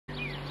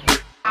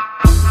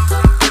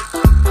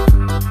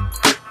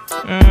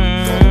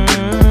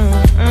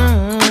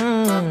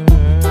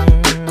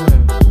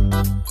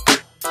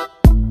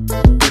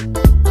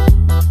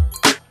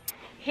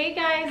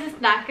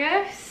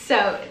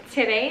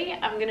today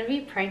I'm gonna be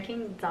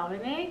pranking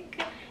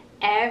Dominic.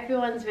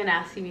 Everyone's been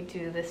asking me to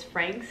do this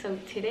prank, so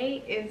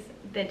today is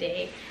the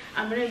day.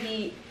 I'm gonna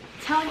be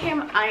telling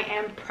him I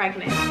am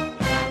pregnant.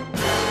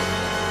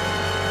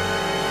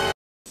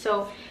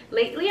 So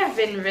lately I've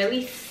been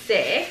really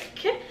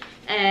sick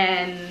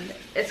and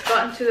it's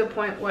gotten to the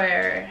point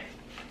where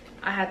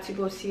I had to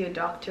go see a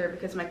doctor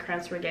because my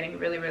cramps were getting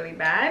really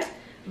bad,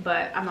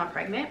 but I'm not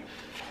pregnant.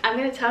 I'm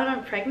gonna tell him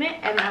I'm pregnant,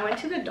 and I went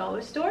to the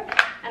dollar store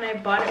and I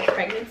bought a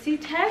pregnancy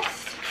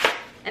test.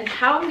 And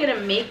how I'm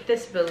gonna make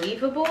this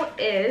believable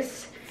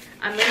is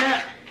I'm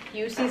gonna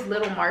use these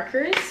little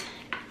markers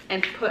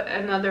and put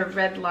another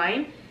red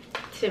line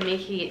to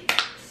make it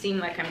seem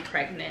like I'm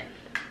pregnant.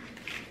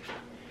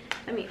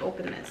 Let me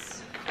open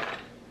this.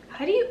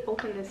 How do you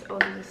open this? Oh,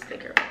 there's a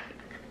sticker.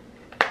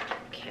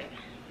 Okay.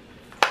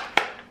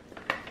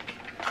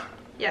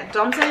 Yeah,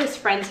 Dom's at his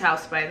friend's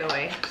house, by the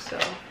way, so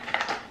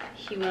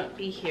he won't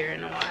be here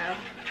in a while.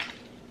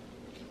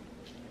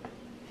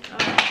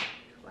 Oh,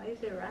 why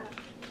is it wrapped?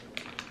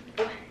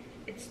 Oh,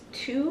 it's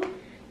two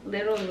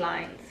little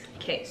lines.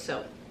 Okay,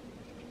 so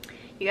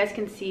you guys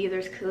can see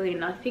there's clearly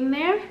nothing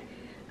there.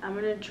 I'm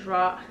gonna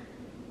draw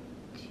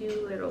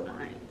two little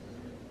lines.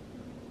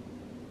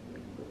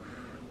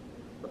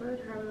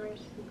 Lord have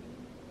mercy.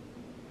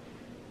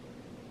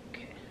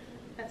 Okay,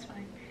 that's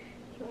fine.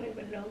 You won't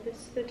even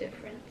notice the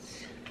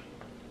difference.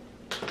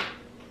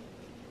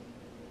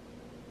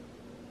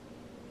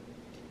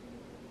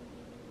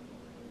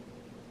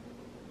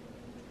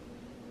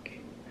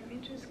 Okay, let me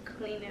just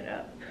clean it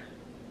up.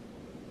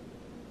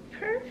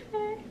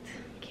 Perfect.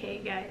 Okay,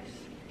 guys,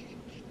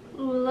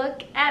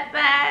 look at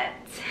that.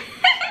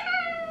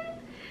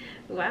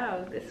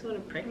 Wow, this is what a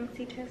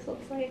pregnancy test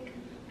looks like.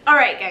 All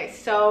right, guys,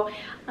 so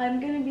I'm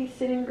gonna be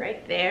sitting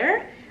right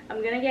there.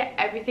 I'm gonna get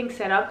everything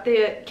set up.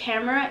 The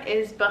camera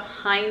is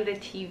behind the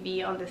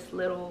TV on this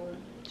little,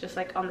 just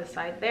like on the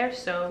side there,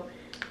 so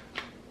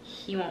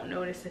he won't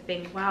notice a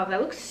thing. Wow,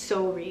 that looks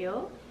so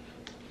real.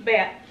 But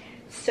yeah,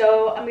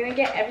 so I'm gonna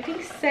get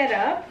everything set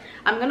up.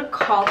 I'm gonna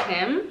call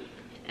him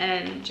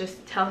and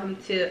just tell him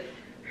to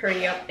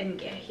hurry up and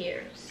get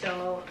here.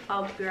 So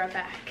I'll be right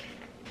back.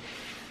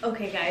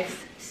 Okay, guys,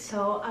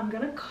 so I'm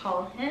gonna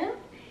call him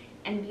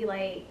and be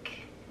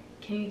like,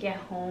 can you get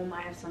home? I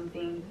have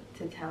something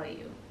to tell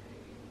you.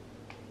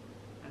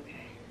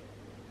 Okay,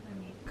 let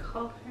me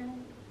call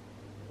him.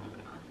 Oh my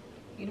god,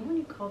 you know when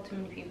you call too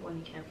many people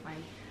and you can't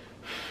find.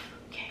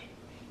 Okay.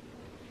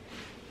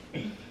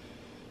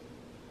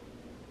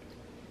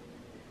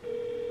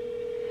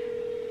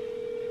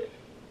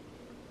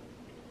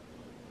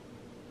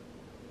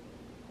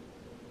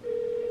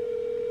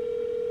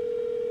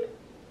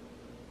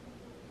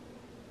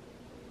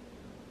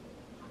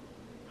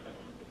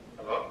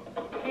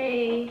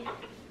 Hey.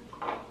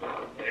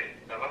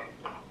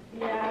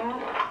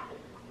 Yeah.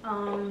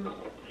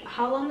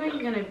 How long are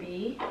you gonna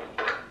be?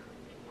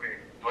 Wait,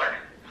 what?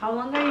 How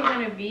long are you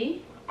gonna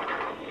be?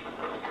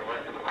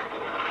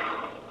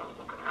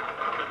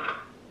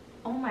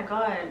 Oh my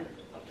god.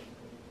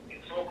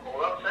 It's so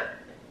cold outside.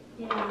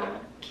 Yeah.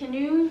 Can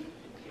you?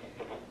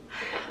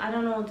 I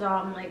don't know,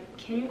 Dom. Like,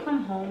 can you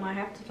come home? I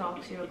have to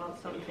talk to you about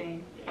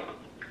something.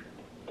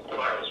 Why?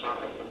 What's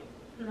wrong?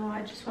 No,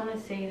 I just want to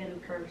say it in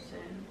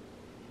person.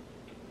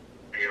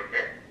 Are you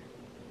okay?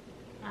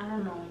 I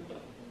don't know.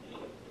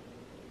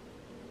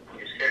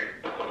 You scared?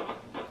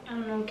 I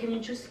don't know. Can you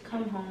just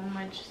come home?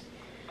 I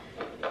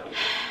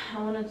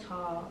want to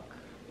talk.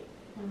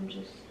 I don't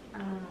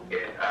know.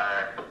 Yeah,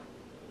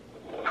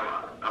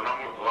 I'm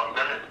almost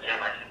done at the gym.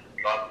 I can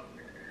drop,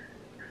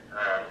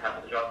 have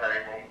to drop that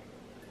at home.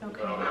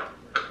 Okay.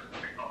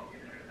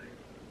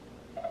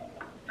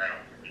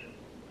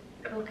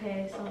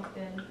 Okay, sounds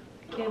good.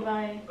 Okay,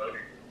 bye. Okay.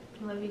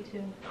 I love you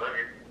too. I love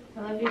you. I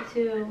love you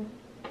too.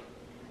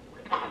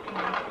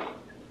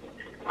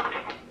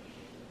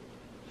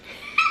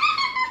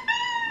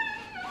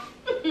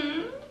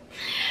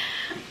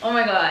 Oh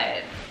my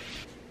god.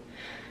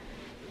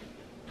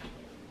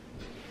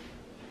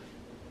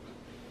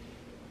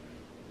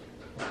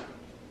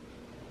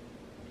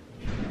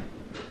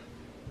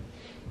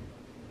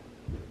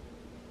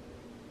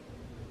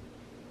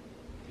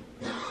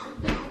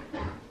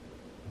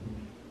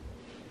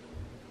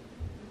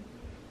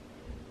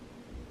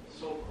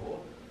 So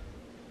cold.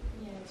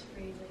 Yeah, it's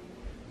freezing.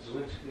 This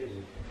wind's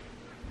crazy.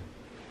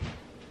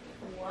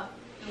 What?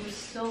 It was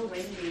so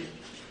windy.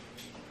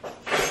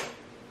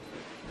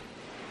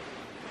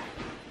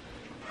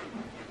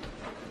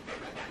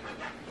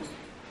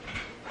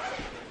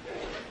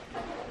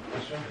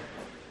 What's wrong?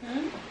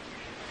 Hmm?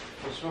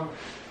 What's wrong?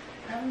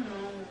 I don't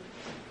know.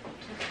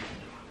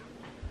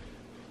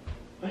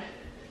 What?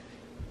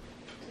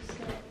 Just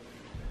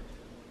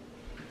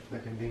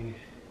Like I'm being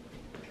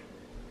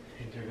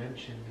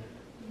intervention.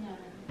 no.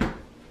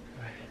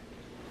 Right.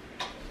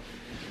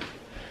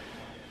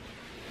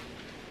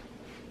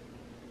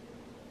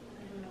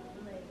 I don't know,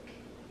 like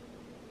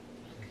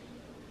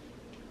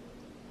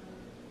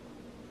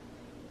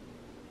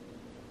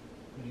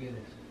What do you get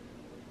this?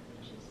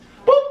 just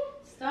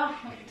stop,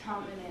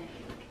 Dominic.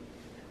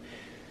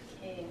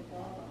 Okay.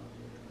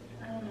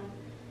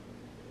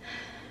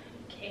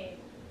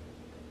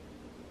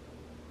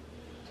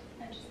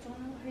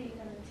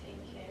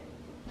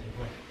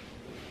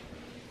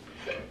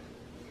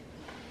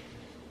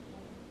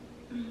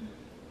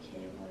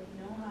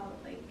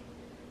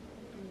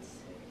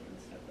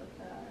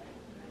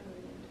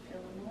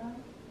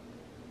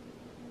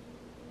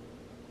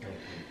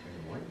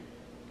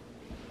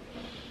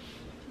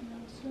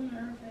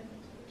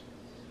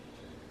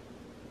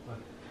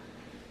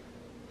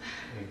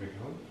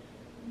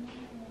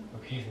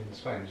 Okay, then it's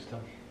fine. Just tell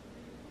me.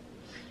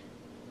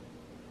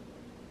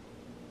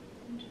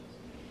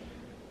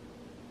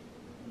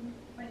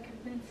 Like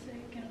I've been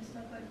sick and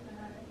stuff like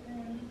that,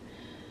 and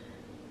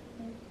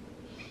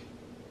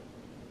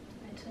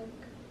I took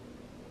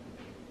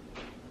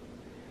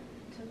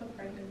a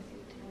pregnancy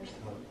test.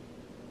 Oh.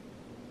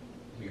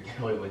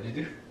 Wait, what did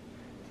you do? I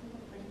took a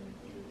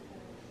pregnancy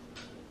test.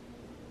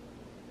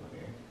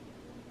 Okay.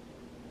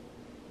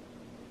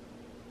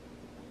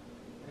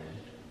 And?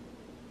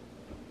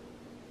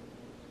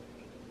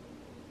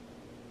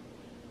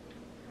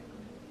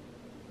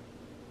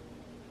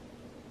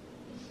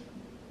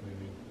 What do you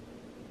mean?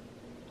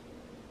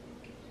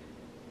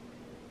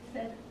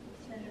 Said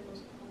it was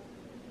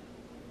positive.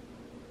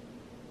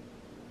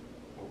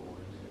 What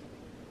is it?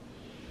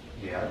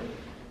 Yeah?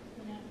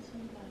 Yeah,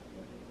 some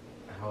positive.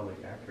 How,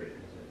 like, accurate is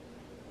it?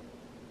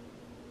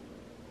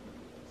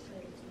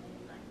 Said it's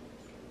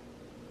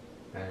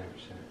 99%. 90%.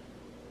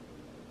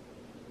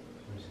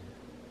 What is it?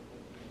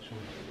 Show me.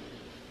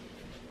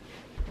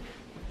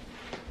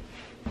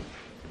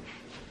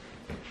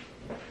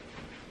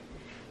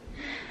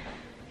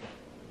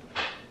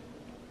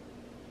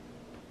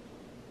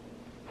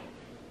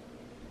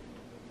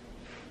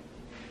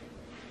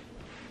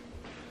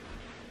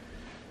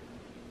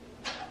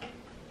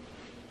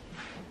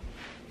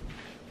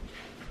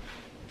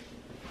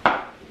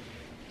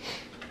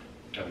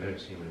 I've never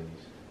seen one of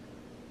these.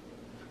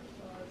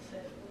 Well, it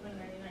said over 99%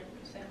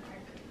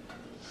 accurate.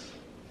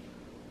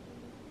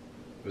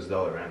 Was the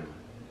all around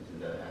one? Is it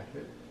that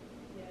accurate?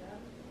 Yeah.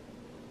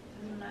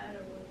 Doesn't matter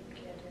where you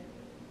get it.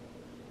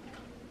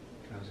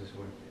 How does this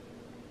work?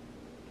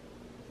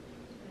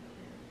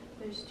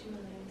 There's 2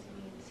 lines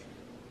means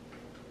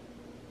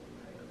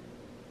pregnant.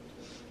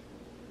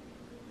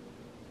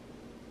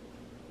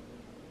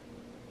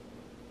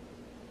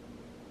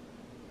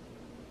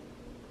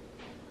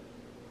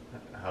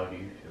 How do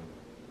you feel?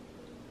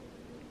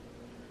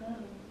 I don't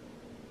know.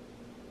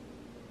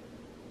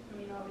 I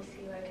mean,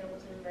 obviously, like, I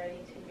wasn't ready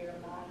to be a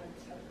mom and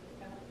stuff like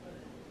that, but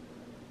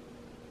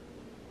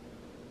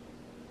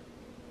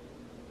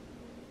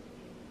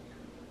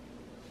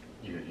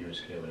You were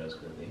scared what I was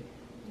gonna think?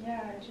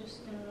 yeah, I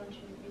just didn't want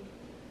you to be.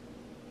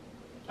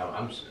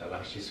 I'm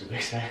actually super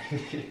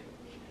excited.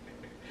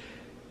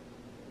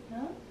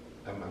 No?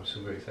 I'm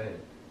super excited.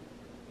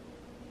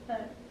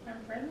 That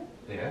I'm pregnant?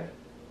 Yeah?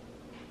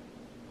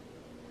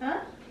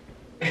 Huh?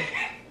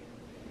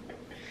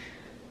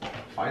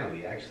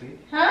 Finally, actually.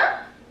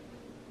 Huh?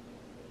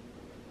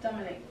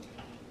 Dominic.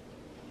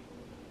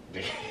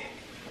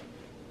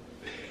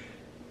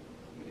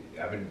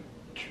 I've been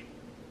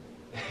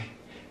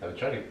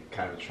trying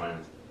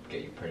to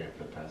get you pregnant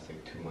for the past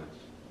like 2 months.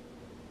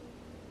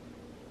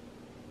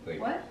 Like,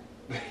 What?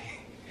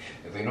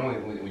 You know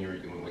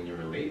when you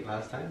were late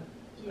last time?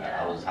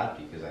 Yeah. I was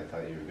happy because I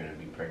thought you were gonna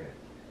be pregnant.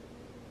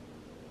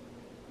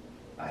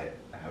 I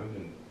haven't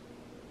been.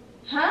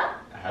 Huh?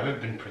 I haven't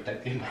been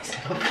protecting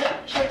myself.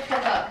 Shut the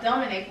fuck up.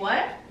 Dominic,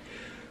 what?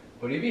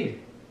 What do you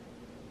mean?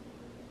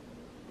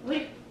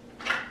 Wait.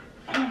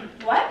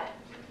 What?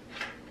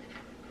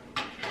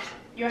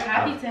 You're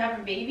happy to have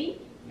a baby?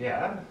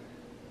 Yeah.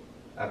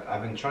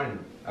 I've been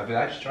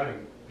actually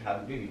trying to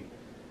have a baby.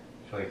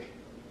 I feel like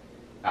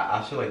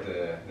after like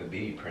the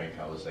baby prank,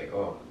 I was like,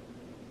 oh,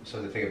 I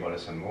started to think about it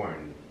some more,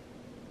 and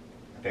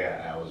I think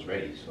I was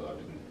ready. So I've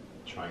been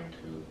trying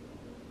to.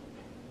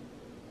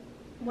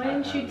 Why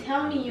didn't you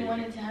tell me you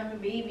wanted to have a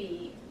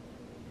baby?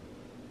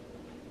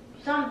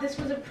 Dom, this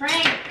was a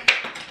prank.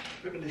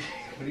 What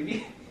do you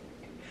mean?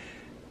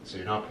 So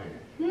you're not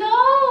pregnant?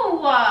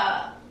 No.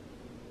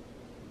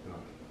 No.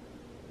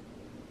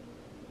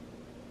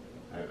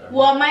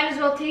 Well, I might as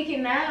well take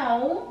it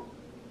now.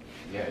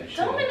 Yeah, you should.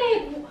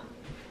 Dominic.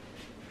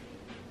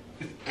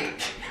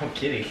 I'm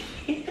kidding.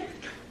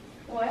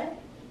 What?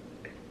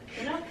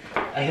 You know?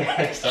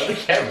 I saw the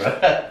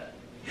camera.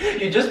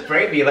 You just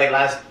pranked me like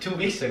 2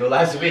 weeks ago,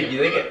 last week. You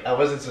think I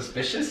wasn't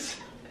suspicious?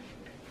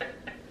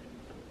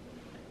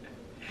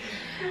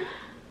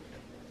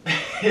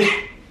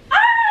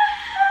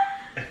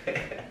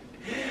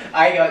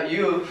 I got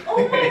you.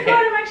 Oh my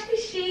god, I'm actually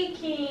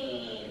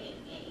shaking.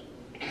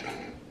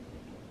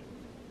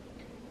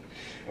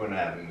 We're not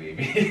having a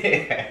baby.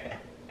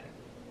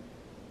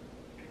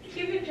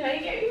 You've been trying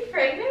to get me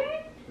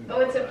pregnant?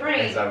 Oh, it's a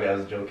prank. Sorry, I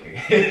was joking.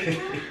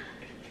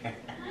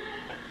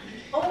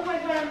 Oh my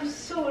god, I'm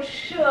so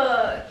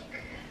shook.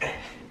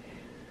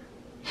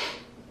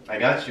 I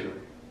got you.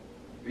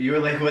 You were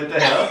like, what the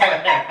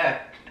hell?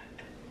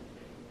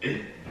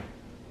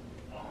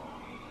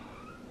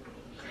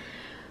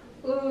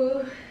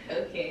 Ooh,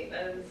 okay,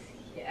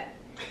 yeah,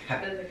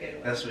 that was a good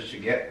one. That's what you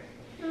get.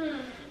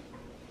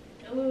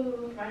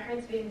 Ooh, my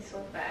heart's beating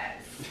so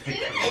fast.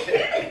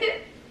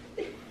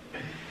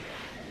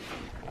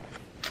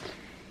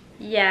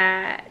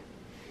 Yeah,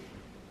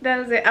 that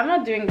was it. I'm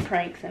not doing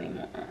pranks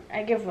anymore.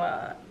 I give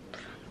up.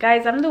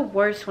 Guys, I'm the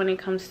worst when it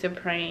comes to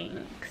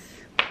pranks.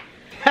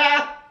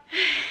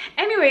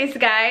 Anyways,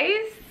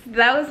 guys,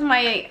 that was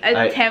my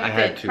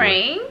attempted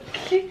prank.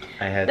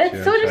 I had That's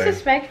to. so I'm sorry.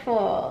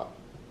 disrespectful.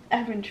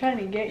 I've been trying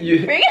to get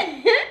you.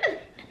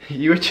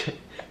 You were trying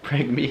to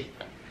prank me.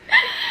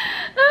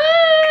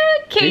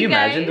 Okay, Can you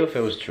guys. imagine though if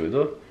it was true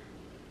though?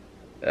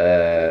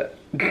 Okay,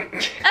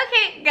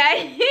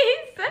 guys.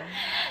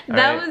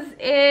 That right. was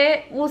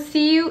it. We'll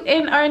see you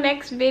in our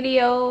next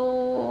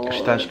video.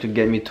 Je tâche to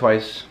get me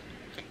twice.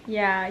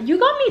 Yeah, you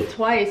got me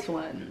twice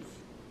once.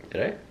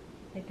 Did I?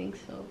 I think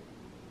so.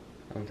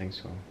 I don't think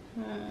so.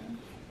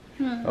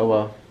 Hmm. Oh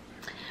well.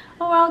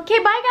 Oh well. Okay,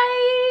 bye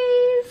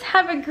guys.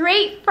 Have a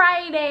great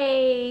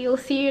Friday. We'll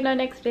see you in our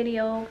next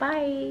video.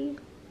 Bye.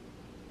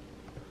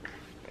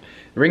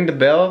 Ring the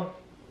bell.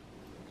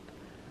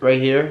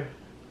 Right here.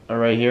 Or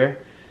right here.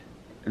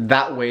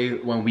 That way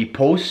when we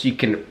post you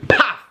can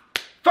pop!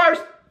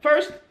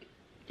 First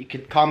you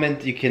can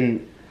comment, you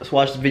can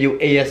watch the video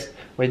AS.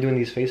 Why are you doing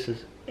these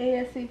faces?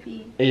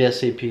 ASAP.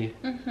 ASAP.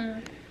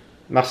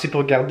 Merci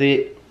pour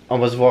regarder. On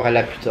va se voir à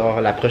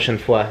la prochaine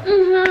fois.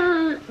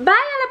 Bye,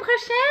 à la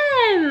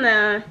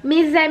prochaine,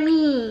 mes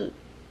amis.